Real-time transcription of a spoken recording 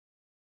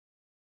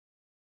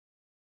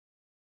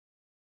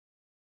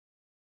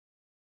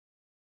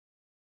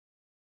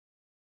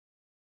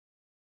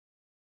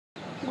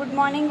Good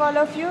morning all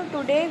of you.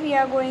 Today we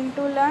are going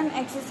to learn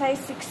exercise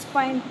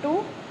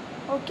 6.2.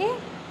 Okay,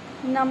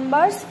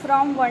 numbers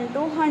from 1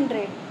 to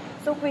 100.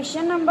 So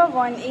question number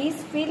 1 is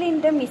fill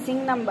in the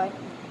missing number.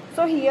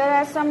 So here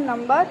are some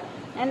number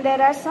and there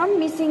are some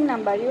missing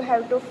number. You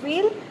have to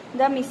fill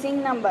the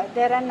missing number.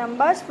 There are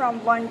numbers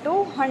from 1 to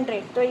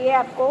 100. तो ये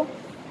आपको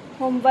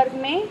homework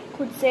में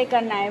खुद से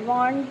करना है.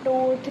 1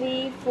 2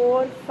 3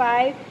 4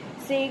 5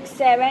 6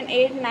 7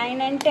 8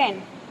 9 and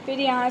 10. फिर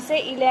यहाँ से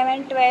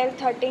 11 12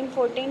 13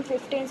 14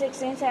 15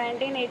 16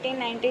 17 18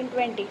 19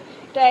 20.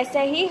 तो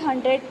ऐसे ही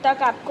 100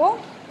 तक आपको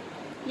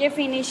ये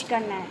फिनिश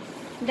करना है.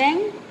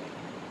 Then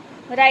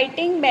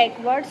writing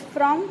backwards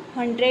from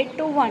 100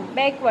 to 1.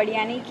 Backward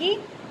यानी कि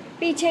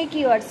पीछे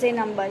की ओर से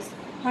नंबर्स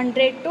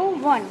 100 to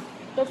 1.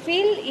 तो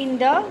fill in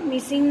the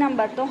missing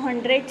number. तो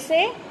 100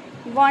 से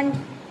 1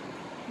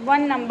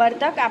 नंबर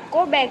तक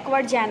आपको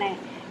बैकवर्ड जाना है.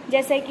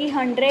 जैसे कि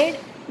 100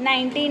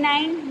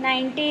 99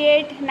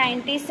 98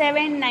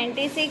 97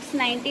 96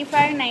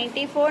 95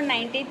 94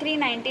 93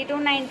 92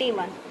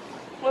 91.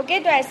 ओके,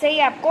 तो ऐसे ही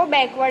आपको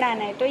बैकवर्ड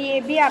आना है. तो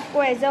ये भी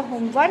आपको एज अ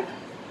होमवर्क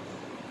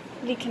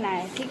लिखना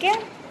है. ठीक है.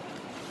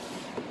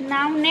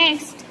 Now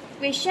next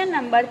question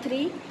number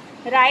 3.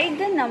 Right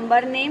the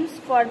number names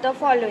for the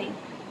following.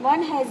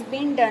 One has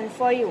been done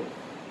for you.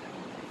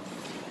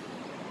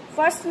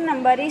 First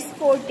number is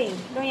 14.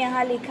 तो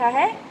यहाँ लिखा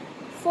है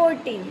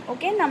 14.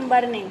 Okay,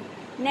 number name.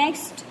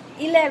 नेक्स्ट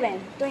 11.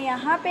 तो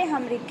यहाँ पे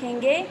हम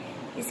लिखेंगे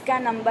इसका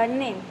नंबर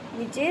नेम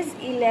विच इज़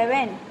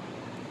 11.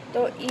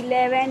 तो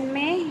 11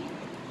 में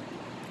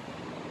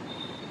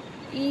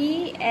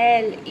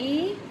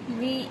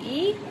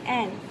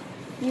ELEVEN.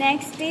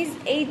 Next is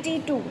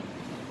 82.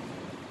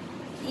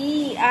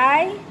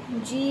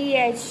 EIGHTY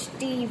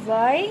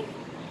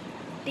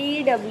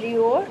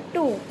TWO.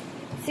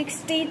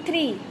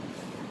 63.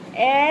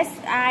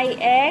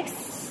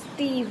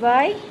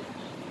 SIXTY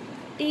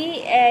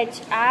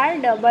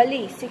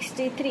THREE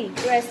 63.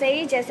 तो ऐसे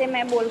ही जैसे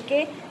मैं बोल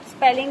के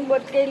स्पेलिंग बोल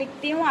के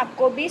लिखती हूँ,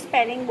 आपको भी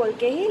स्पेलिंग बोल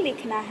के ही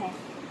लिखना है.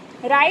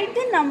 Right the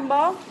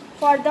number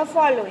for the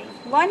following.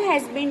 One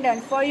has been done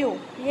for you.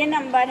 ये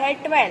नंबर है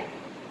 12.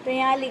 तो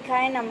यहाँ लिखा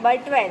है नंबर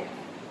 12.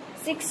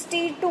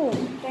 62.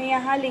 तो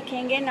यहाँ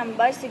लिखेंगे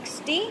नंबर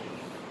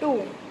 62.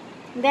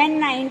 देन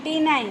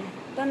 99.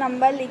 तो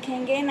नंबर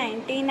लिखेंगे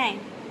 99.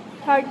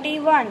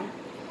 31.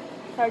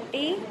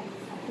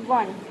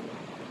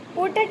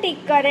 Put a tick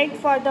correct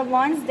for the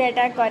ones that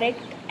are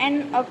correct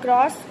and a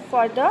cross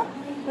for the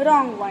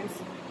wrong ones.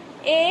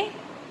 A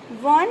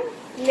 1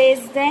 less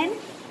than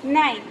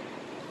 9.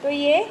 तो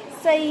ये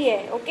सही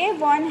है. ओके,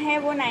 1 है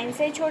वो 9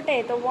 से छोटे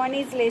है, तो 1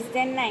 is less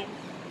than 9.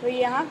 तो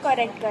यहाँ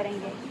करेक्ट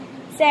करेंगे.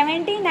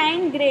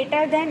 79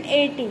 greater than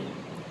 80.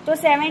 तो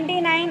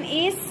 79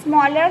 is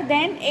smaller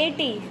than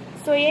 80.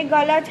 सो ये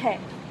गलत है,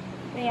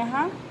 तो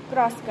यहाँ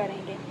क्रॉस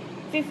करेंगे.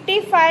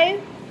 55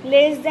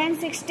 लेस देन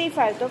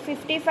 65. तो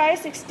 55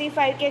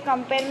 65 के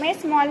कंपेयर में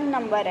स्मॉल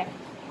नंबर है,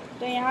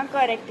 तो यहाँ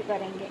करेक्ट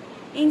करेंगे.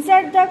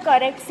 Insert the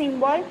correct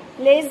symbol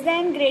less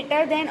than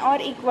greater than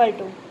और इक्वल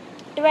टू.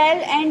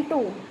 12 and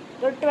 2.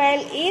 तो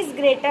 12 is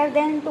greater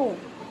than 2.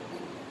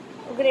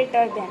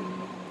 Greater than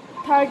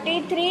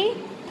 33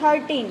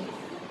 13.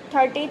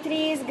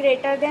 33 is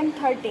greater than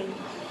 13.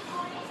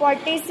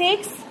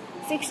 46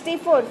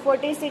 64.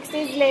 46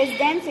 is less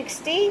than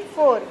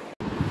 64.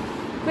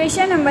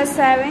 Question number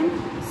 7.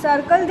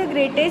 Circle the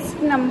greatest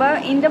number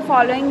in the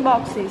following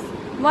boxes.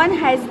 One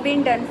has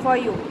been done for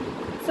you.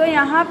 So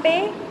यहाँ पे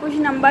कुछ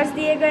numbers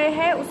दिए गए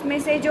हैं, उसमें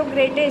से जो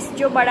ग्रेटेस्ट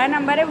जो बड़ा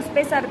नंबर है उस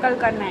पर सर्कल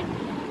करना है.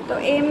 तो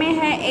ए में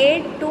है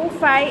 8 2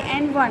 5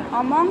 and 1.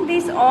 Among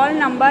this all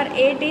number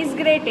 8 is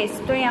greatest.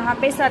 तो यहाँ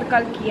पे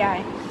सर्कल किया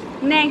है.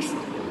 Next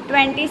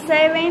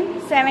 27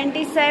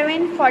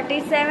 77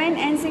 47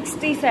 and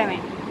 67.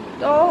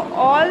 तो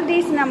all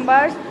these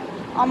numbers,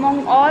 among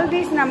all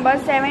these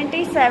numbers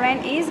 77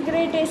 is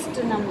greatest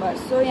number.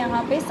 So यहाँ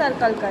पे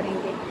सर्कल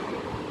करेंगे.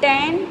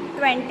 10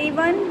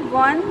 21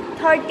 1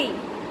 30.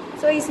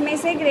 So इसमें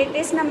से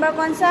ग्रेटेस्ट नंबर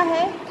कौन सा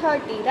है?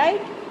 30.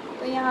 राइट.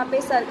 तो यहाँ पे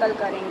सर्कल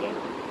करेंगे.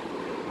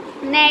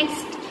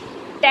 नेक्स्ट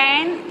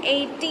 10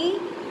 80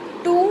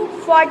 2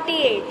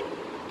 48.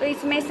 तो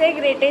इसमें से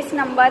ग्रेटेस्ट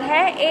नंबर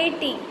है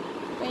 80.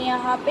 तो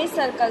यहाँ पे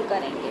सर्कल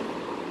करेंगे.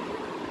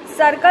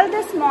 Circle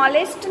the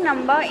smallest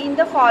number in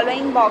the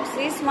following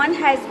boxes. One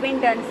has been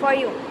done for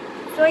you.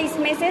 So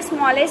इसमें से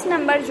smallest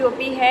number जो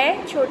भी है,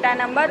 छोटा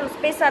नंबर, उस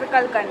पर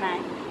सर्कल करना है.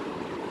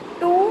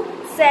 2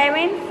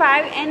 7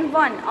 5 and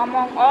 1.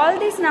 Among all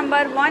this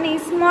number 1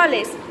 is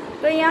smallest.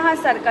 तो यहाँ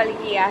सर्कल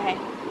किया है.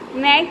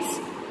 नेक्स्ट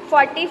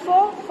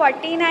 44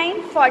 49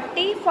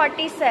 40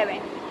 47.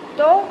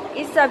 तो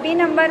इस सभी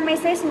नंबर में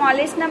से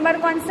स्मॉलेस्ट नंबर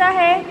कौन सा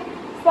है?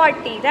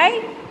 40.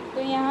 राइट.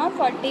 तो यहाँ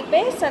 40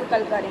 पे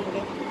सर्कल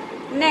करेंगे.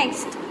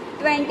 नेक्स्ट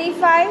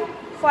 25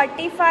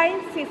 45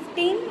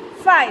 15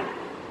 5.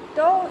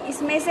 तो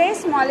इसमें से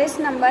स्मॉलेस्ट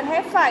नंबर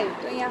है 5.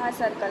 तो यहाँ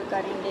सर्कल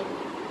करेंगे.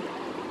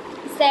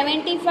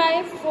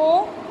 75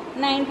 4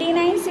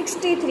 99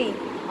 63.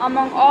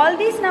 Among all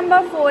this number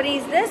 4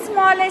 is the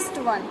smallest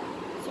one.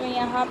 तो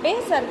यहाँ पे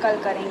सर्कल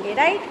करेंगे.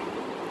 Right.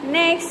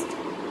 Next,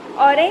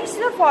 arrange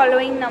the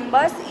following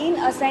numbers in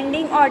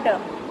ascending order.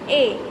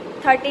 A.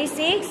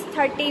 36,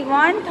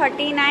 31,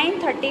 39,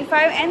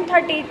 35 and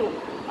 32.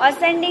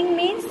 Ascending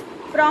means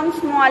from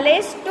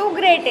smallest to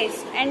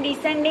greatest and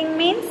descending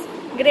means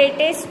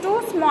greatest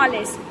to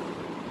smallest.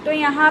 तो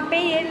यहाँ पे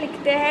ये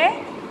लिखते हैं,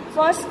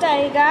 फर्स्ट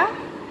आएगा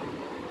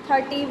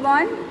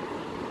 31,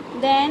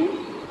 then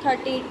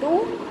 32,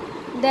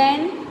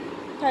 then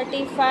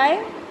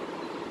 35,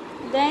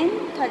 then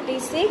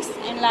 36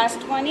 and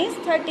last one is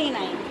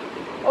 39.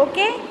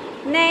 Okay,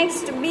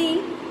 next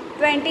B.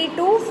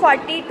 22,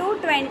 42,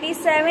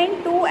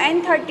 27, 2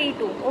 and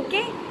 32.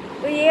 Okay,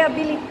 तो ये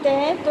अभी लिखते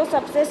हैं. तो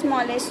सबसे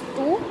smallest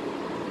 2,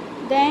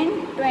 then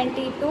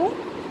 22,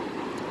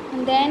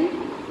 then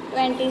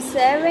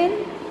 27,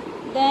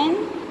 then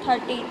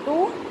 32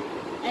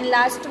 and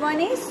last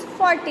one is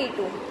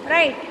 42.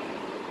 Right.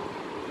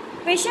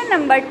 Question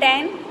number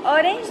 10.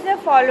 Arrange the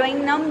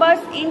following numbers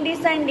in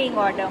descending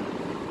order.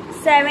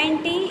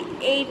 70,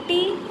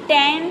 80,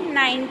 10,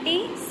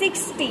 90,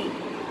 60.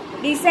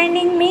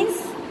 Descending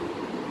means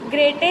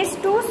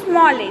greatest to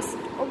smallest.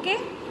 Okay,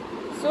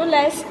 so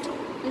let's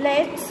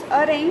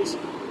arrange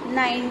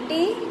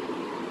 90,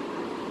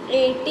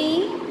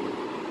 80,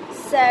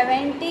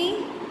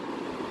 70,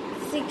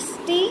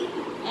 60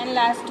 and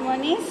last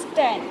one is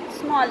 10,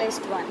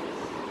 smallest one.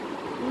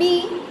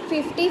 B.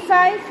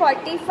 55,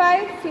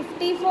 45,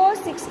 54,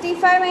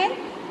 65 and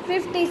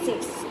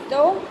 56.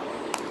 So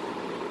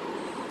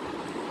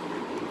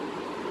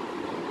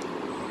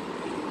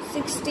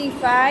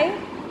 65,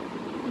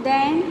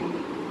 then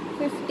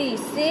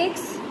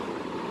 56,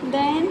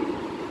 then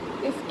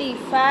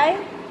 55,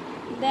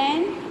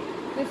 then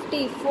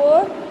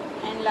 54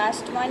 and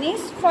last one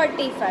is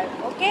 45.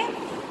 Okay,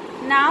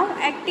 now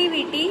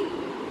activity.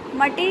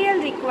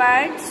 Material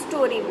required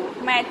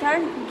storybook.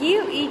 Method: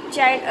 give each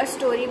child a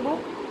storybook.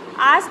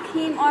 Ask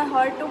him or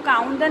her to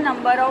count the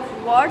number of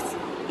words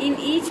in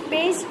each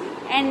page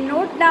and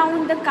note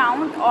down the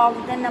count of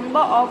the number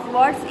of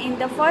words in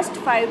the first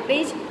 5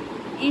 pages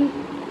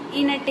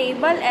in a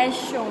table as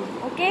shown.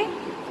 Okay,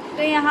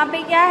 तो यहाँ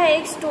पे क्या है,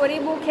 एक story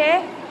book है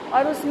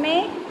और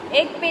उसमें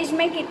एक पेज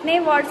में कितने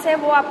वर्ड्स है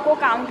वो आपको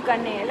काउंट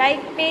करने हैं. लाइक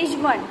पेज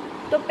 1,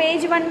 तो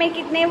पेज 1 में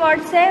कितने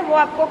वर्ड्स है वो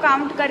आपको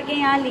काउंट करके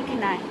यहाँ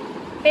लिखना है.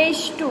 Page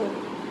 2,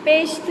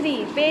 page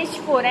 3, page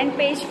 4 and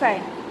page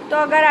 5. तो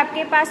अगर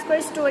आपके पास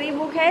कोई स्टोरी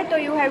बुक है तो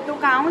you have to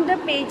count the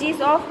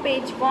pages of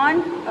page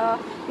 1.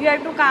 You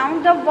have to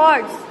count the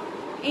words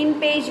in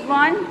page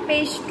 1,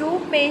 page 2,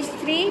 page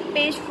 3,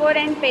 page 4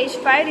 and page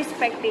 5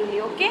 respectively.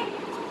 Okay,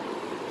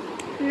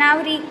 now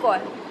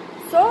recall.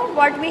 So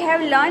what we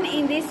have learned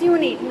in this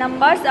unit,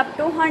 numbers up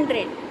to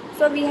 100.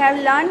 So we have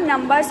learned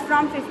numbers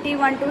from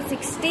 51 to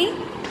 60,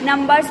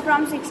 numbers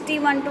from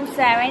 61 to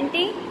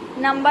 70,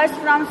 numbers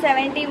from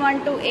 71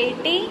 to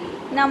 80,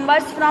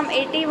 numbers from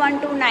 81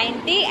 to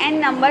 90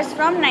 and numbers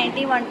from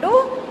 91 to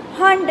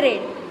 100.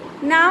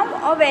 Now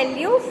a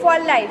value for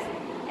life.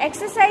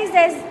 Exercise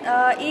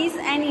is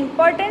an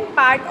important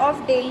part of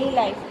daily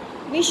life.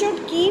 We should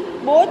keep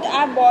both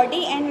our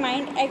body and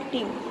mind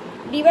active.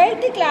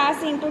 Divide the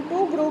class into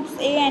 2 groups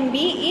A and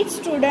B. Each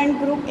student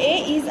group A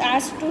is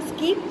asked to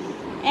skip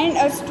and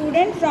a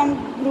student from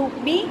group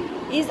B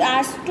is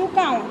asked to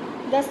count.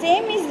 The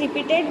same is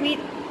repeated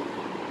with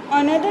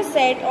another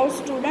set of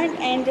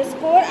students and the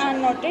score are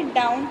noted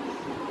down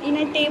in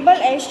a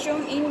table as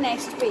shown in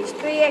next page.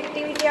 तो ये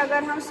activity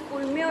अगर हम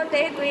school में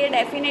होते तो ये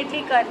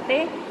definitely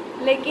करते,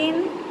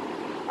 लेकिन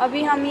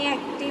अभी हम ये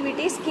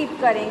एक्टिविटी स्किप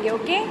करेंगे.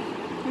 Okay,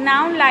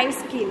 now life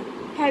skill.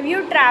 Have you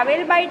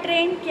travel by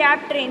train? क्या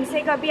आप ट्रेन से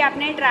कभी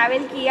आपने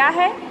ट्रैवल किया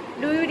है?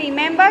 Do you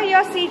remember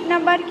your seat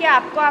number? क्या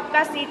आपको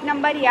आपका सीट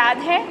नंबर याद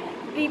है?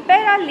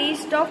 Prepare a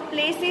list of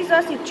places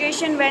और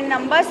situation where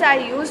numbers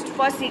are used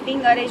for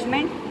seating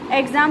arrangement.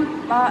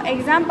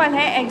 Example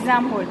है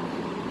एग्जाम हॉल.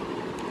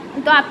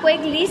 तो आपको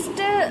एक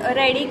लिस्ट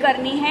रेडी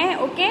करनी है.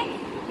 ओके,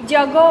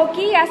 जगहों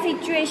की या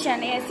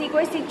सिचुएशन, ऐसी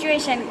कोई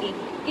सिचुएशन की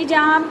कि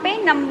जहाँ पे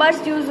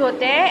नंबर्स यूज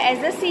होते हैं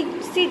एज अ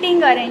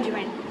सीटिंग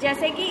अरेंजमेंट,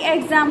 जैसे कि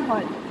एग्जाम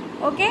हॉल.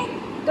 ओके,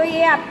 तो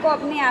ये आपको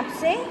अपने आप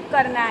से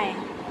करना है.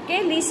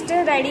 ओके, लिस्ट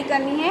रेडी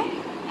करनी है.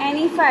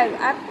 एनी 5,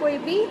 आप कोई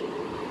भी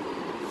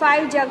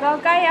 5 जगह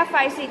का या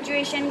 5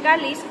 सिचुएशन का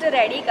लिस्ट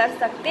रेडी कर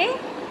सकते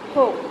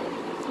हो.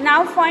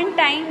 Now fun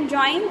time.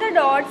 Join the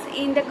dots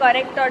in the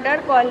correct order.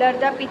 Colour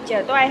the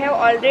picture. तो I have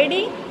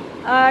already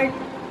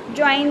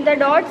join the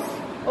dots.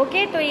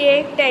 Okay, तो ये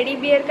एक टेडी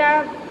बियर का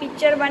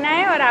पिक्चर बना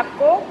है और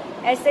आपको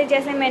ऐसे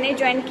जैसे मैंने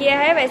ज्वाइन किया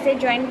है वैसे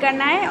ज्वाइन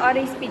करना है और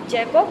इस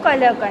पिक्चर को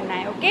कलर करना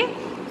है. ओके,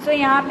 सो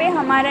यहाँ पे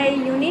हमारा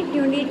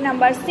unit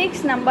number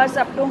 6 numbers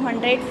up to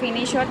 100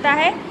 finish होता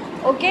है.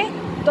 ओके,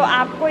 तो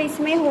आपको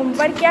इसमें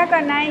होमवर्क क्या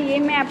करना है ये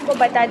मैं आपको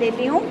बता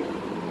देती हूँ.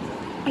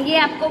 ये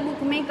आपको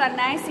बुक में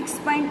करना है.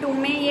 6.2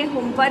 में ये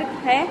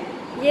होमवर्क है.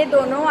 ये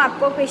दोनों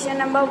आपको क्वेश्चन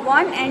नंबर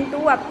 1 and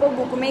 2 आपको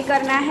बुक में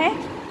करना है.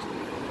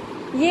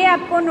 ये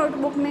आपको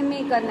नोटबुक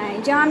में करना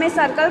है. जहाँ मैं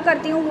सर्कल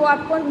करती हूँ वो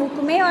आपको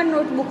बुक में और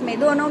नोटबुक में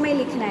दोनों में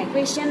लिखना है.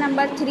 Question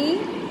number 3,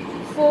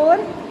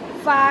 4,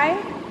 5,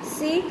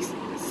 6,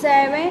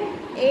 7,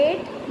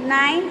 8,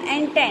 9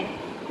 and 10।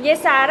 ये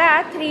सारा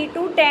 3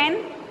 to 10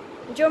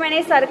 जो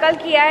मैंने सर्कल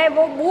किया है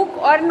वो बुक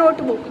और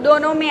नोटबुक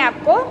दोनों में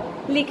आपको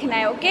लिखना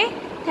है। Okay,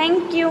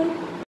 thank you.